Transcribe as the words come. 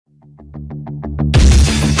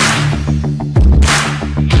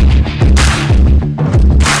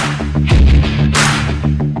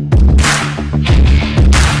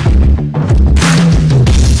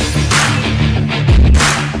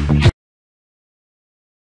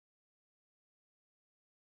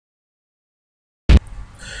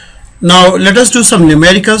Now let us do some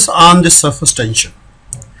numericals on this surface tension.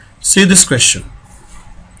 See this question.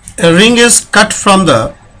 A ring is cut from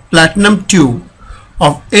the platinum tube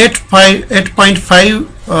of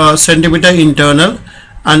 8.5 centimeter internal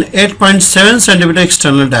and 8.7 centimeter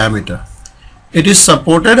external diameter. It is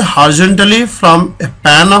supported horizontally from a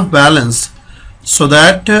pan of balance so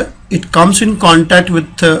that it comes in contact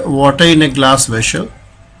with water in a glass vessel.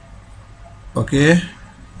 Okay.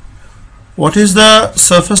 What is the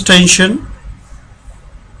surface tension?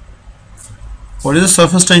 What is the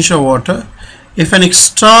surface tension of water? If an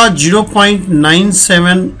extra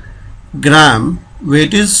 0.97 gram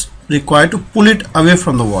weight is required to pull it away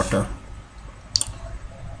from the water.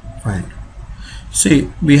 Fine. See,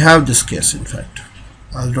 we have this case. In fact,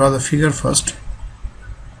 I'll draw the figure first.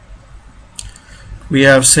 We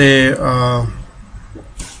have, say,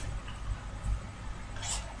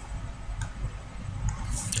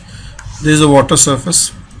 this is a water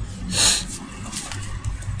surface,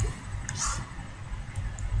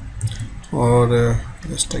 or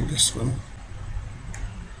let's take this one.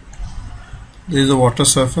 This is a water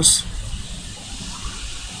surface.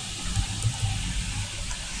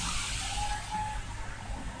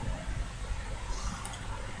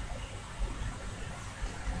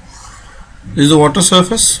 This is the water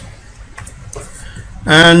surface,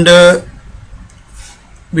 and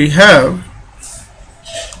we have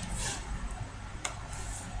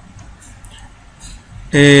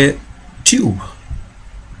a tube.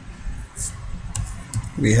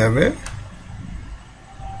 We have a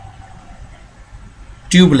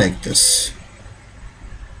tube like this.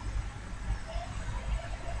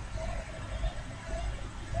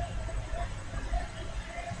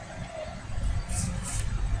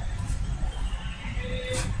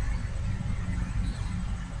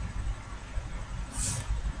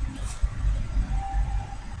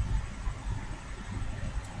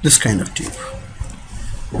 This kind of tube.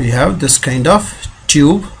 We have this kind of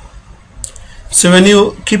tube. So when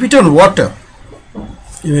you keep it on water,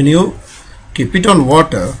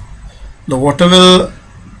 the water will,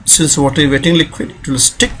 since water is wetting liquid, it will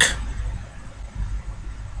stick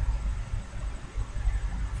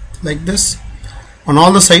like this on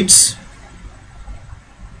all the sides,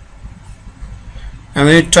 and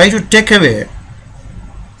when you try to take away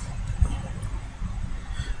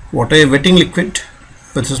water is wetting liquid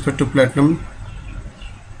with respect to platinum,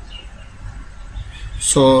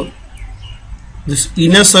 so this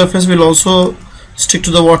inner surface will also stick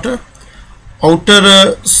to the water, outer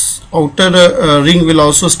ring will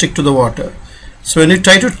also stick to the water. So when you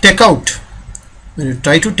try to take out,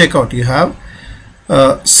 you have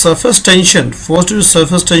surface tension, force due to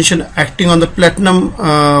surface tension acting on the platinum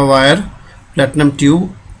wire, platinum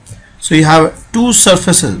tube. So you have two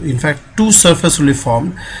surfaces, in fact two surfaces will be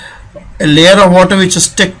formed, a layer of water which is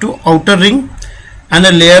stick to outer ring and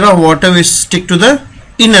a layer of water which stick to the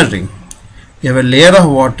inner ring. You have a layer of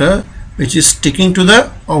water which is sticking to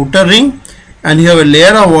the outer ring, and you have a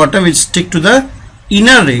layer of water which stick to the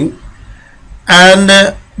inner ring,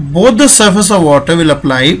 and both the surface of water will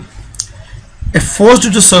apply a force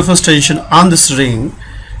due to surface tension on this ring.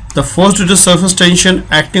 The force due to surface tension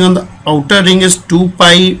acting on the outer ring is 2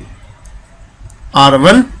 pi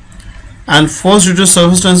r1, and force due to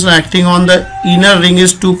surface tension acting on the inner ring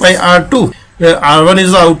is 2 pi r2, where r1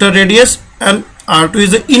 is the outer radius and r2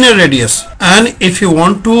 is the inner radius. And if you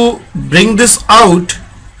want to bring this out,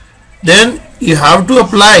 then you have to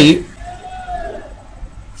apply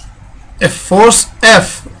a force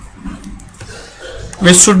F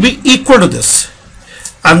which should be equal to this,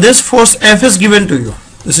 and this force F is given to you.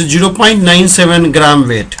 This is 0.97 gram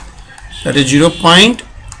weight, that is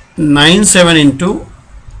 0.97 into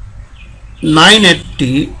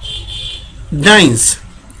 980 dynes.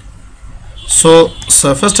 So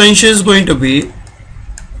surface tension is going to be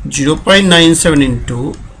 0.97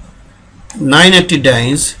 into 980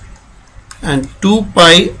 dynes and 2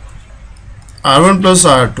 pi r1 plus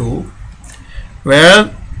r2, where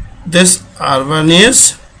this r1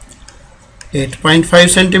 is 8.5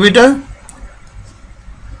 centimeter,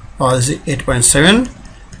 or is it 8.7,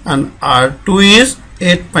 and r2 is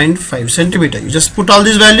 8.5 centimeter. You just put all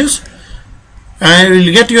these values and you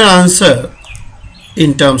will get your answer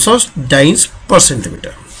in terms of dynes per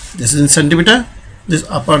centimeter. This is in centimeter, this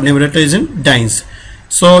upper numerator is in dynes.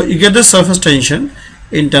 So you get the surface tension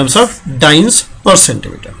in terms of dynes per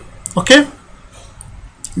centimeter. Okay,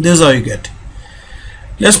 this is how you get.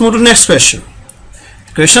 Let's move to the next question.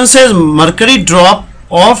 Question says mercury drop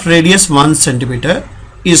of radius 1 centimeter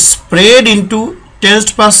is sprayed into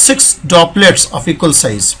 10⁶ droplets of equal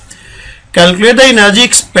size. Calculate the energy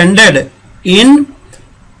expended in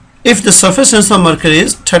if the surface tension of mercury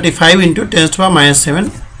is 35 into 10 to the power minus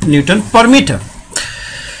 7 Newton per meter.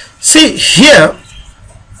 See here,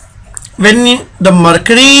 when the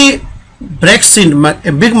mercury breaks in,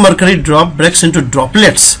 a big mercury drop breaks into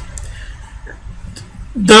droplets,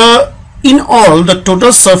 in all the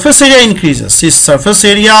total surface area increases. See, surface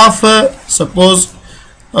area of suppose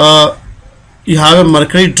you have a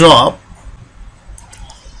mercury drop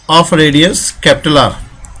of radius capital R.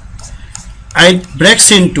 It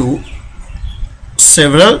breaks into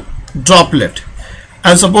several droplet,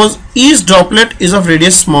 and suppose each droplet is of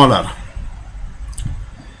radius small r.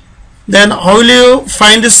 Then how will you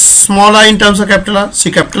find this small r in terms of capital R?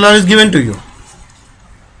 See, capital R is given to you,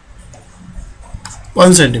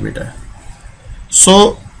 1 centimeter.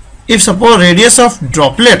 So if suppose radius of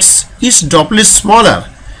droplets, each droplet is smaller,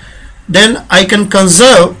 then I can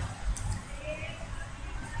conserve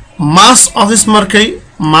mass of this mercury.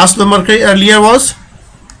 Mass of the mercury earlier was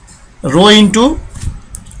rho into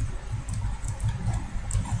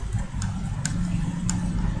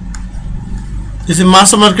this is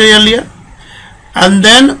mass of mercury earlier, and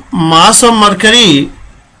then mass of mercury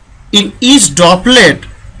in each droplet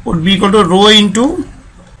would be equal to rho into,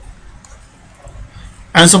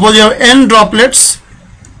 and suppose you have n droplets,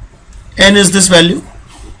 n is this value,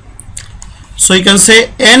 so you can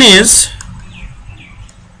say n is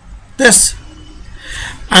this.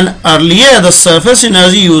 And earlier the surface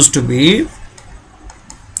energy used to be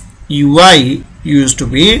Ui used to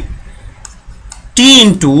be T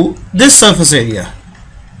into this surface area,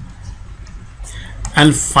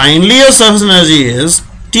 and finally your surface energy is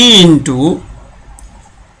T into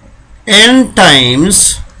n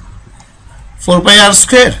times 4 pi r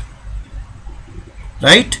square,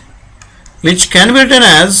 right, which can be written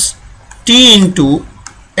as T into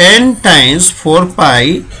n times 4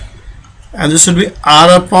 pi, and this will be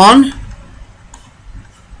r upon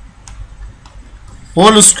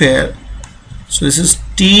whole square. So this is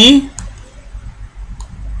T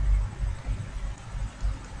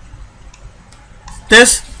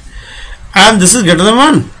this, and this is greater than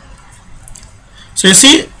 1. So you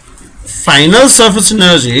see, final surface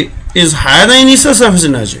energy is higher than initial surface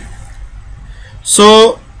energy.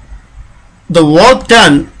 So the work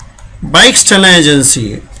done by external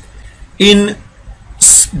agency in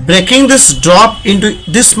breaking this drop into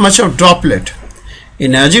this much of droplet,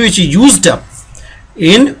 energy which is used up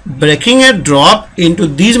in breaking a drop into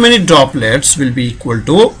these many droplets will be equal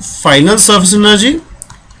to final surface energy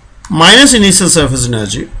minus initial surface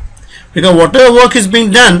energy, because whatever work is being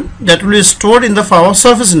done, that will be stored in the form of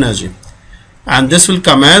surface energy, and this will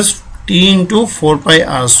come as T into 4 pi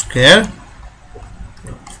r square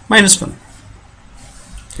minus 1.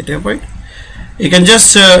 Get your point? You can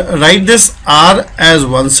just write this r as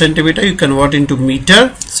 1 centimeter, you convert into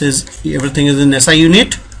meter, says everything is in SI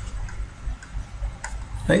unit,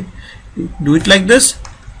 right? You do it like this.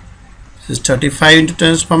 This is 35 into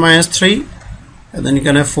 10 to the power minus 3, and then you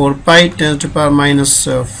can have 4 pi 10 to the power minus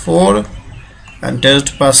 4 and 10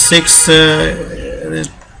 to the power 6,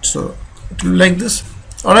 so it will be like this.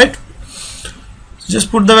 Alright, so just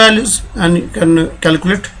put the values and you can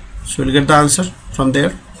calculate, so you will get the answer from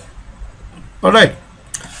there. Alright,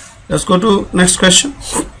 let's go to next question.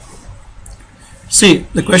 See,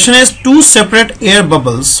 the question is two separate air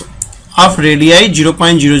bubbles of radii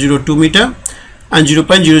 0.002 meter and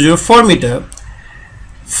 0.004 meter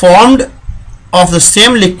formed of the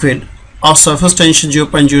same liquid of surface tension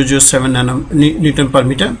 0.007 Newton per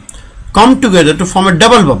meter come together to form a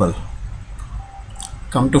double bubble.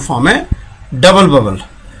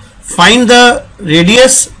 Find the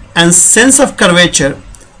radius and sense of curvature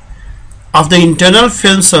of the internal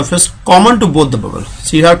film surface common to both the bubbles.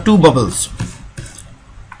 So you have two bubbles.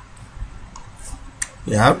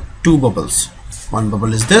 One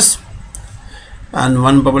bubble is this and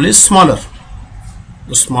one bubble is smaller.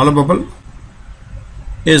 The smaller bubble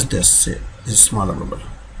is this smaller bubble.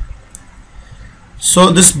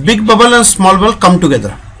 So this big bubble and small bubble come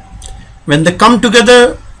together. When they come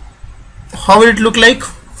together, how will it look like?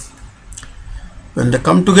 When they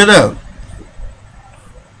come together,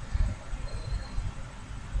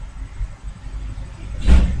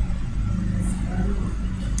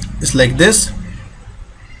 it's like this,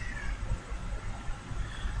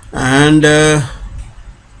 and the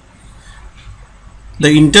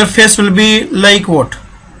interface will be like what?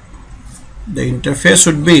 The interface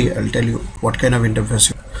would be, I'll tell you what kind of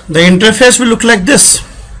interface. The interface will look like this.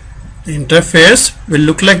 The interface will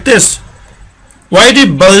look like this. Why it is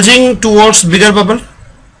bulging towards bigger bubble?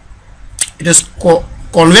 It is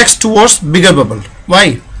convex towards bigger bubble.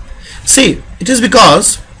 Why? See, it is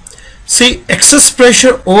because, see, excess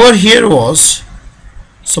pressure over here was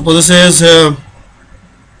Suppose this is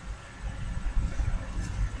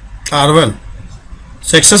R1.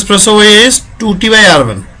 So excess pressure over here is 2T by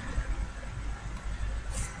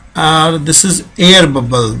R1. This is air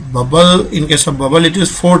bubble. Bubble, in case of bubble, it is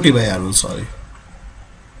 4T by R1. Sorry.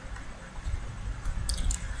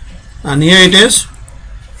 And here it is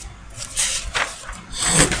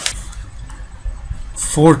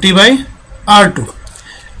 4T by R2.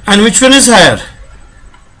 And which one is higher?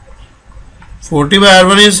 4T by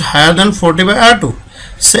R1 is higher than 4T by R2.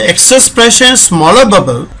 So excess pressure in smaller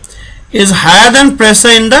bubble is higher than pressure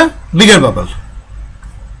in the bigger bubble.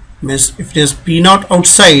 Means if it is P naught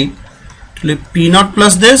outside, it will be P naught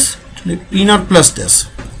plus this, it will be P naught plus this.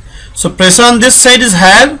 So pressure on this side is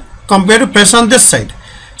higher compared to pressure on this side.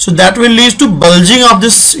 So that will lead to bulging of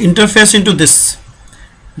this interface into this.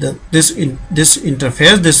 This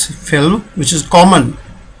interface, this film, which is common.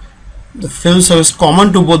 The film surface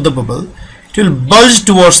common to both the bubble. It will bulge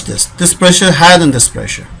towards this. This pressure is higher than this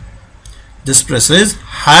pressure. This pressure is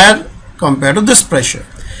higher compared to this pressure.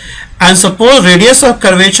 And suppose radius of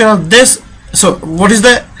curvature of this. So what is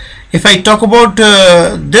the, if I talk about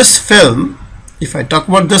this film,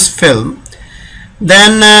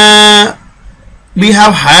 then we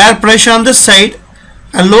have higher pressure on this side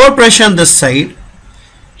and lower pressure on this side.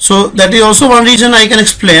 So that is also one reason I can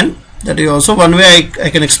explain. That is also one way I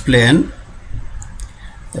can explain.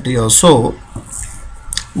 That is also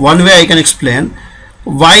one way I can explain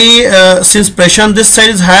why, since pressure on this side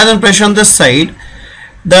is higher than pressure on this side,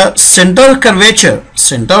 the center of curvature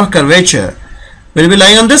will be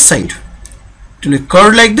lying on this side. It will be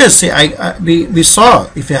curved like this. See, we saw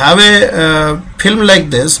if you have a film like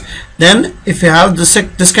this, then if you have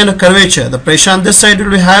this kind of curvature, the pressure on this side will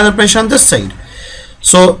be higher than pressure on this side.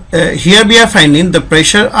 So here we are finding the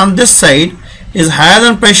pressure on this side is higher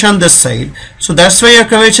than pressure on this side. So that's why your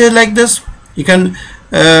curvature is like this. You can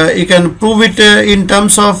prove it in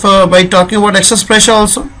terms of by talking about excess pressure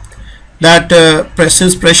also. That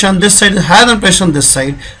since pressure on this side is higher than pressure on this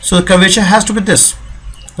side, so the curvature has to be this.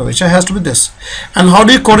 Curvature has to be this. And how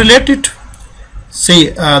do you correlate it? See,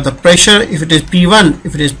 the pressure, if it is P1,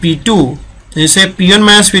 if it is P2, then you say P1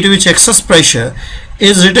 minus P2, which excess pressure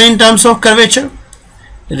is written in terms of curvature.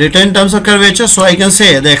 So I can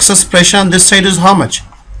say the excess pressure on this side is how much?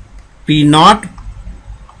 P naught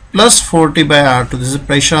plus 4T by R2. This is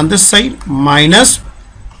pressure on this side minus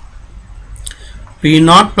P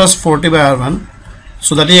naught plus 4T by R1.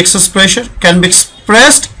 So that is excess pressure, can be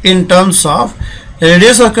expressed in terms of the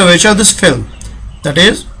radius of curvature of this film, that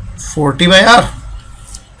is 4T by R,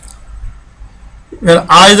 where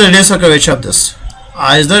R is the radius of curvature of this.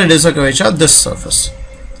 R is the radius of curvature of this surface.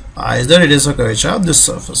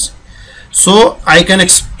 So I can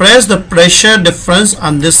express the pressure difference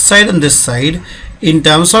on this side and this side in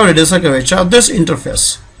terms of radius of curvature of this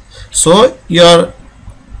interface. So your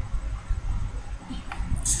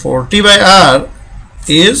 4T by R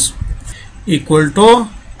is equal to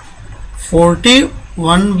 40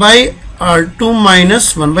 1 by R2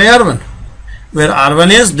 minus 1 by R1, where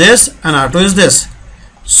R1 is this and R2 is this.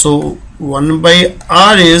 So 1 by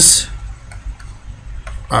R is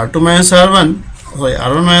R2 minus R1, sorry,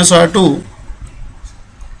 R1 minus R2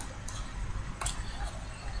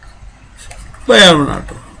 by R1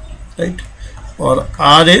 R2, right? Or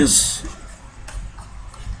R is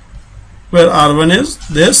where R1 is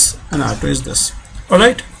this and R2 is this.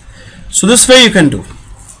 Alright, so this way you can do.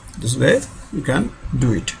 This way you can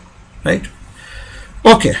do it, right?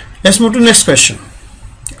 Okay, let's move to the next question.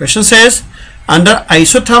 The question says, under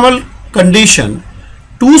isothermal condition,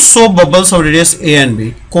 two soap bubbles of radius A and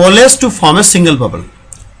B coalesce to form a single bubble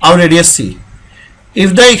of radius C.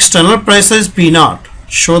 If the external pressure is P naught,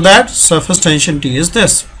 show that surface tension T is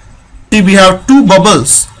this. See, we have two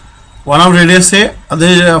bubbles, one of radius A,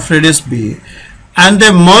 other of radius B, and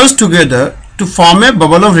they merge together to form a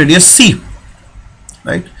bubble of radius C,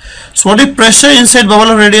 right? So what is pressure inside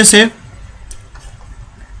bubble of radius A?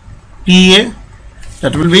 PA,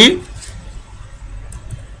 that will be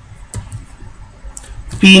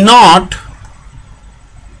P naught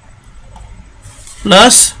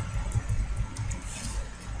plus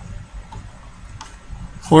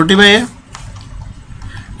 40 by A.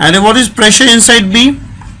 And what is pressure inside B?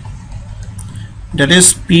 That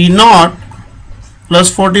is P naught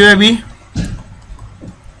plus 40 by B.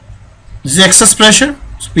 This is excess pressure.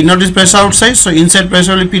 So P naught is pressure outside, so inside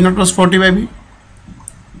pressure will be P naught plus 40 by B.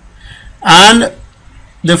 And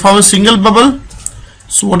they form a single bubble.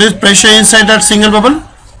 So what is pressure inside that single bubble?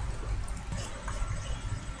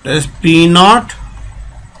 That is P naught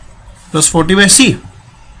plus 40 by C.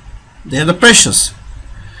 They are the pressures.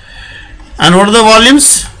 And what are the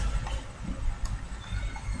volumes?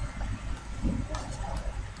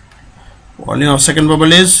 volume of second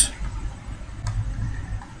bubble is,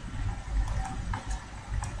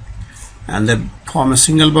 and they form a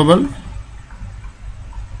single bubble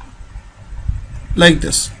like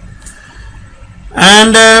this.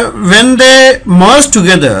 And when they merge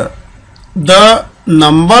together, the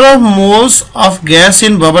number of moles of gas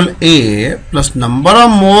in bubble A plus number of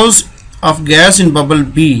moles of gas in bubble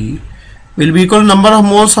B will be equal to number of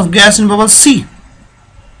moles of gas in bubble C.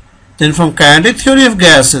 Then from kinetic theory of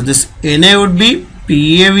gases, this Na would be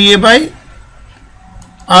PAVA by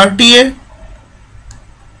RTA,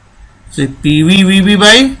 say PVVB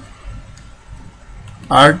by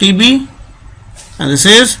RTB, and this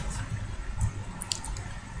is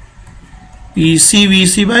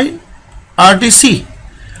PCVC by RTC.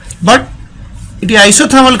 But it is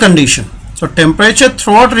isothermal condition, so temperature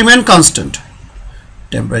throughout remain constant.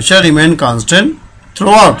 Temperature remain constant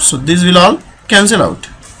throughout, so these will all cancel out.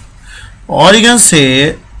 Or you can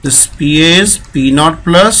say this PA is P0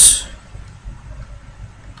 plus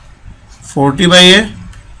 40 by A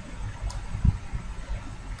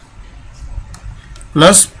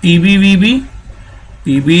plus PBVB.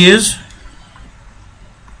 PB is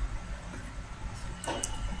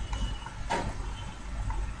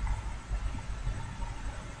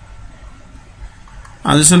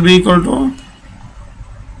and this will be equal to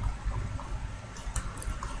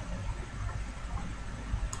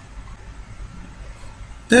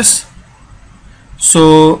this.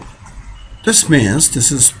 So this means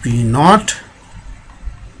this is P0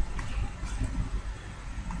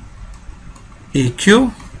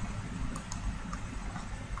 AQ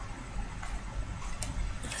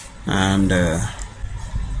and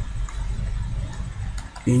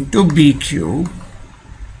into BQ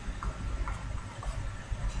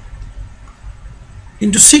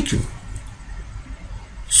into CQ.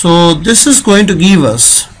 So this is going to give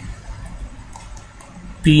us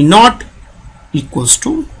P0 equals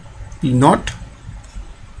to P0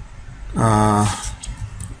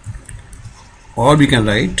 or we can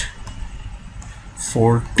write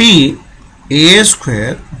 40 A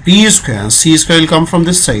square B square, and C square will come from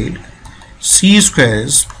this side. C square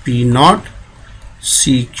is P0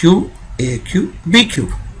 CQ AQ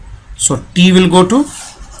BQ. So T will go to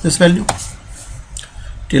this value.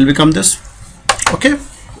 T will become this. Okay.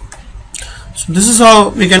 So this is how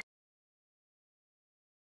we can